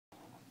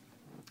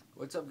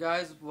What's up,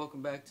 guys?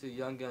 Welcome back to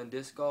Young Gun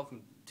Disc Golf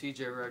from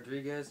TJ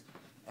Rodriguez.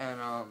 And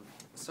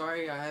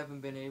sorry I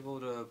haven't been able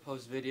to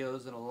post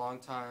videos in a long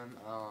time.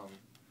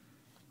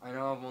 I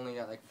know I've only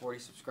got like 40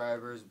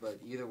 subscribers, but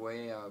either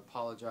way, I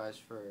apologize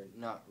for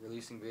not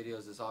releasing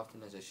videos as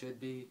often as I should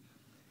be.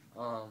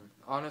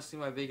 Honestly,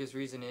 my biggest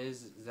reason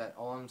is that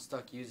all I'm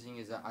stuck using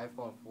is that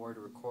iPhone 4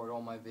 to record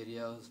all my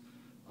videos.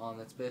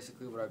 That's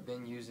basically what I've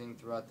been using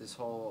throughout this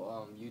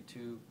whole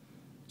YouTube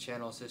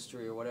channel's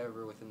history or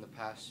whatever within the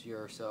past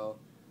year or so.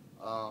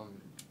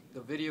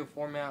 The video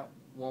format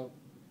won't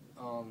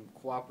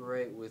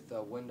cooperate with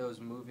Windows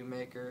Movie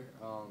Maker.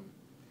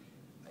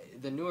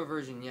 The newer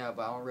version, yeah,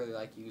 but I don't really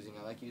like using it.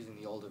 I like using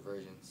the older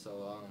version,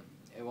 so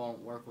it won't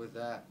work with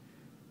that.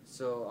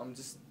 So I'm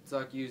just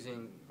stuck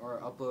using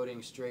or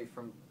uploading straight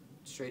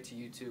to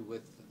YouTube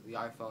with the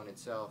iPhone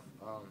itself.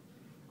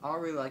 I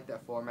don't really like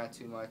that format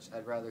too much.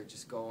 I'd rather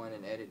just go in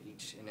and edit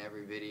each and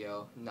every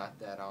video. Not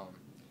that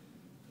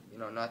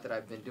not that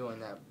I've been doing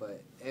that,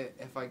 but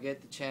if I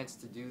get the chance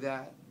to do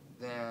that,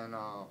 then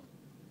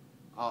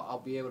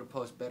I'll be able to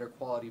post better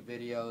quality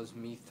videos,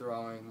 me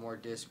throwing more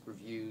disc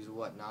reviews and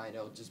whatnot.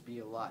 It'll just be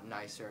a lot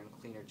nicer and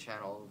cleaner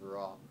channel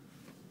overall.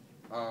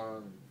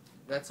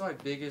 That's my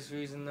biggest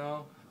reason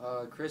though.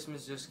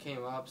 Christmas just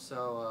came up,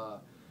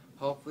 so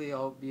hopefully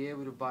I'll be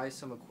able to buy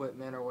some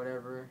equipment or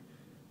whatever.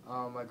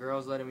 My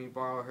girl's letting me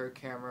borrow her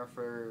camera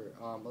for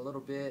a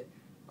little bit,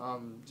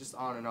 just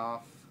on and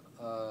off,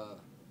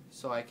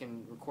 so I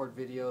can record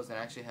videos and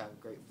actually have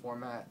a great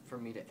format for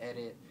me to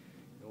edit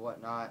and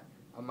whatnot.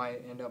 I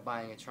might end up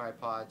buying a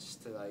tripod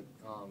just to like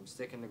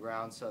stick in the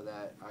ground so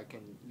that I can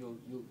you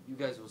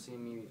guys will see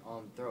me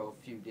throw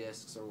a few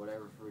discs or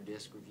whatever for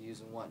disc reviews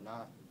and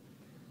whatnot.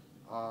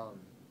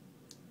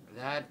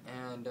 That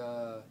and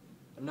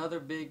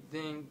another big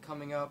thing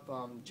coming up,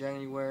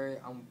 January,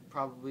 I'm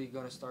probably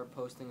going to start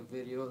posting a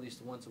video at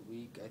least once a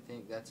week. I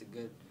think that's a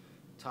good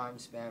time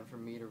span for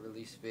me to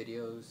release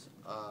videos.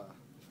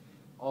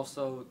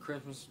 Also,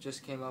 Christmas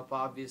just came up,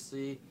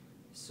 obviously,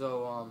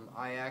 so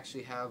I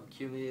actually have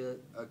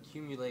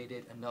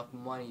accumulated enough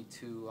money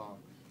to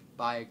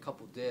buy a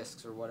couple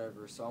discs or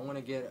whatever. So I'm going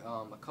to get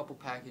a couple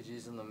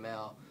packages in the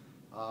mail.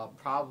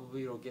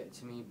 Probably it'll get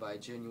to me by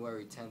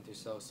January 10th or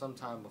so,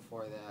 sometime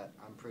before that,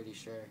 I'm pretty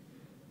sure.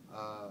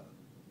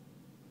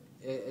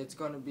 It's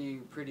going to be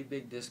a pretty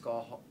big disc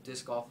golf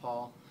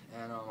haul,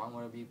 and I'm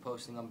going to be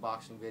posting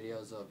unboxing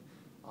videos of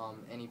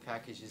any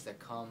packages that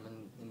come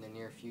in the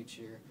near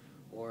future.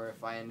 Or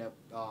if I end up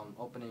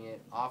opening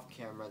it off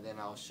camera, then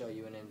I'll show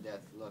you an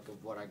in-depth look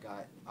of what I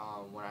got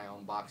when I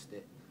unboxed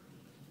it.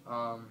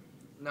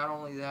 Not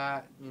only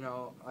that,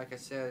 like I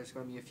said, there's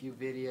going to be a few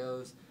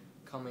videos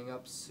coming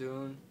up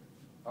soon.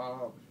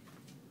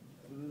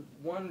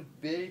 One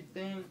big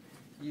thing,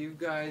 you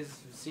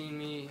guys have seen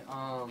me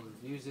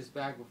use this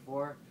bag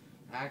before.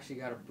 I actually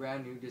got a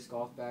brand new disc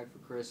golf bag for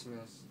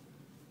Christmas,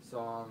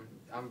 so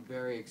I'm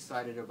very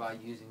excited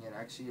about using it.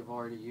 Actually, I've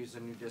already used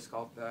a new disc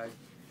golf bag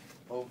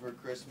over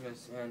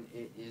Christmas, and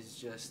it is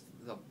just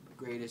the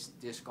greatest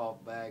disc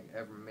golf bag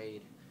ever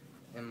made,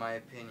 in my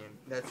opinion.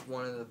 That's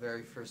one of the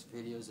very first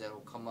videos that will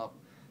come up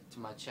to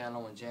my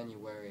channel in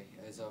January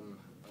as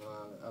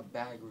a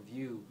bag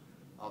review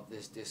of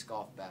this disc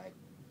golf bag.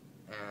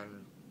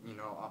 And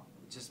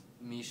just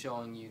me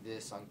showing you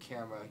this on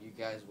camera, you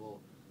guys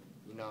will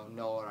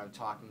know what I'm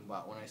talking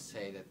about when I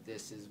say that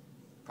this is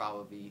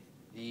probably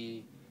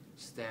the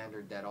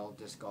standard that all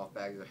disc golf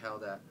bags are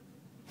held at.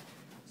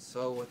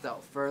 So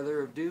without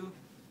further ado,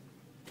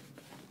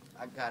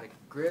 I got a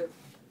Grip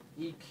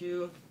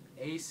EQ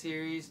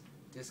A-Series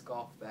disc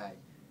golf bag.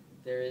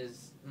 There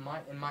is,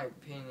 in my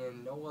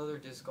opinion, no other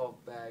disc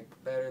golf bag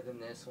better than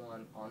this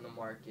one on the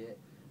market.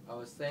 I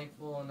was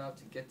thankful enough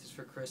to get this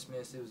for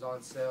Christmas. It was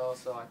on sale,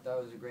 so I thought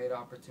it was a great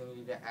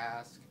opportunity to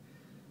ask.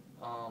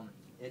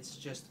 It's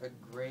just a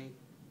great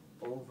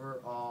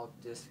overall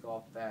disc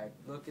golf bag.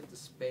 Look at the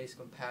space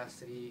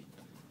capacity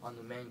on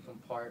the main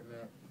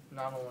compartment.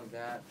 Not only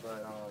that,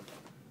 but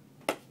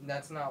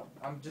that's not,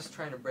 I'm just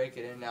trying to break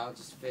it in now,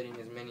 just fitting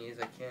as many as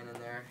I can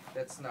in there.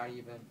 That's not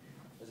even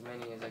as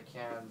many as I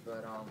can,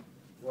 but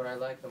what I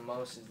like the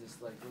most is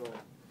this like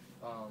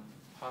little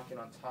pocket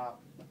on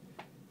top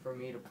for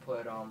me to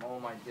put all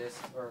my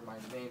discs or my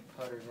main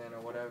putters in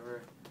or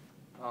whatever.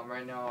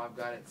 Right now I've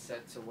got it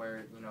set to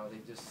where they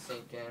just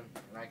sink in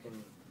and I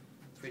can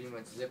pretty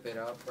much zip it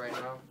up right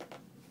now.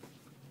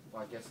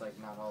 Well, I guess like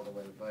not all the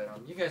way, but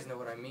you guys know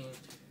what I mean.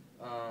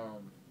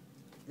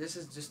 This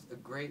is just a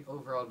great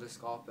overall disc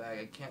golf bag.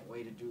 I can't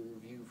wait to do a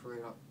review for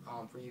it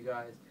for you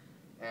guys.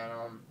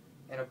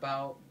 And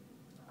about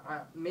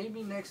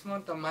maybe next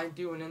month I might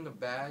do an in the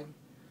bag.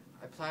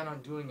 I plan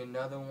on doing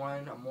another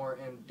one, a more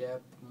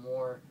in-depth,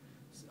 more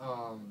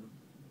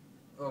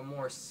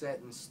set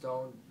in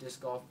stone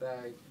disc golf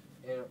bag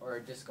or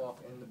a disc golf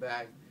in the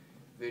bag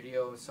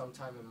video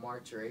sometime in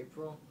March or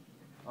April.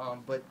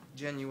 But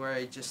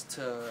January, just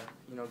to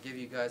give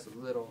you guys a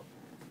little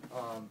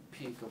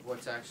peek of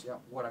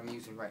what I'm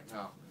using right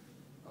now.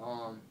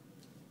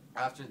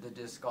 after the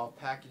disc golf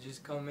packages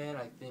come in,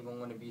 I think I'm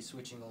going to be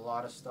switching a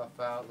lot of stuff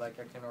out. Like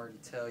I can already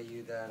tell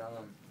you that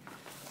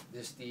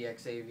this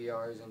DX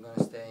AVR isn't going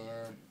to stay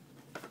in.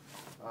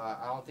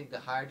 I don't think the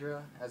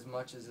Hydra, as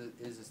much as it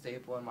is a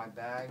staple in my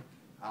bag,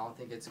 I don't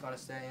think it's going to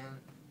stay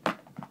in.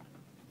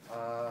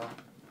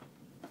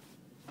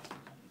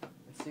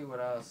 Let's see what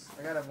else.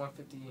 I got a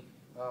 150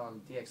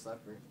 DX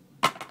Leopard.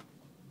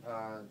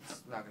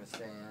 It's not going to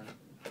stay in.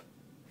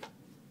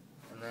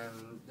 And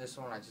then this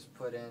one I just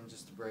put in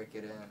just to break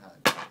it in.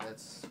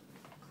 That's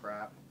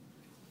crap.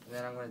 And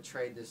then I'm going to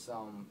trade this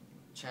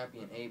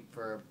Champion 8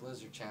 for a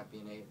Blizzard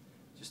Champion 8,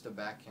 just a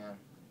backhand.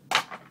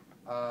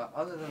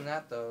 Other than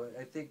that though,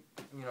 I think,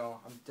 you know,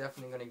 I'm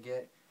definitely going to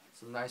get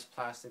some nice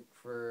plastic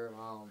for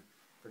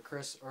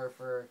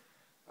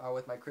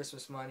with my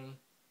Christmas money.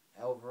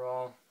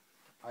 Overall,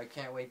 I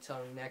can't wait till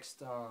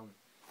next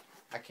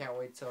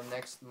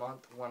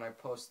month when I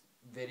post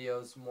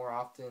videos more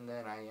often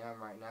than I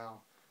am right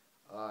now.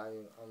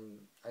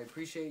 I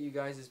appreciate you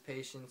guys'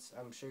 patience.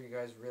 I'm sure you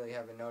guys really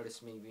haven't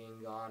noticed me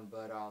being gone,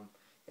 but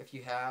if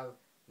you have,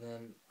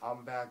 then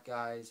I'm back,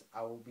 guys.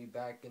 I will be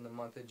back in the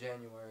month of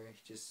January.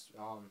 Just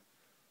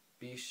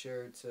be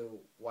sure to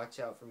watch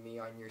out for me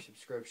on your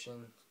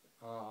subscription.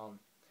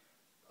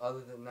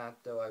 Other than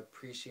that, though, I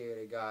appreciate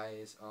it,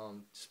 guys.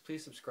 Just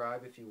please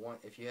subscribe if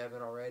you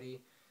haven't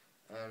already.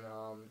 And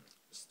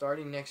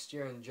starting next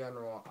year in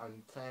general,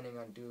 I'm planning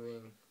on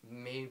doing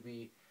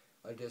maybe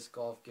a disc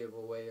golf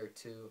giveaway or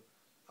two.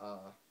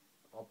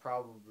 I'll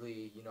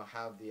probably, you know,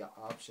 have the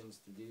options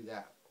to do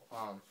that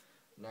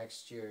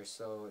next year,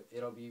 so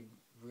it'll be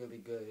really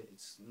good.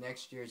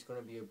 Next year is going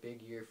to be a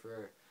big year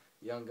for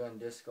Young Gun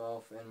Disc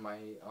Golf, and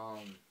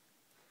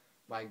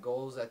my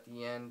goals at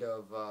the end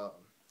of I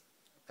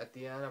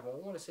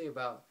want to say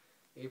about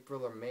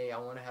April or May, I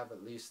want to have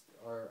at least,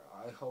 or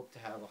I hope to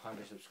have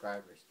 100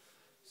 subscribers.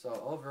 So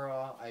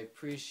overall, I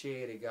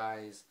appreciate it,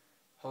 guys.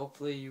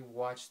 Hopefully you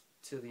watched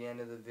to the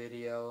end of the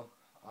video.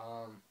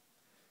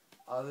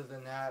 Other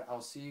than that,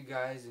 I'll see you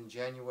guys in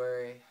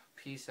January.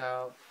 Peace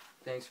out.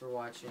 Thanks for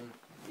watching.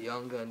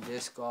 Young Gun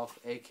Disc Golf,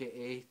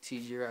 aka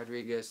TJ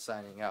Rodriguez,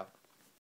 signing out.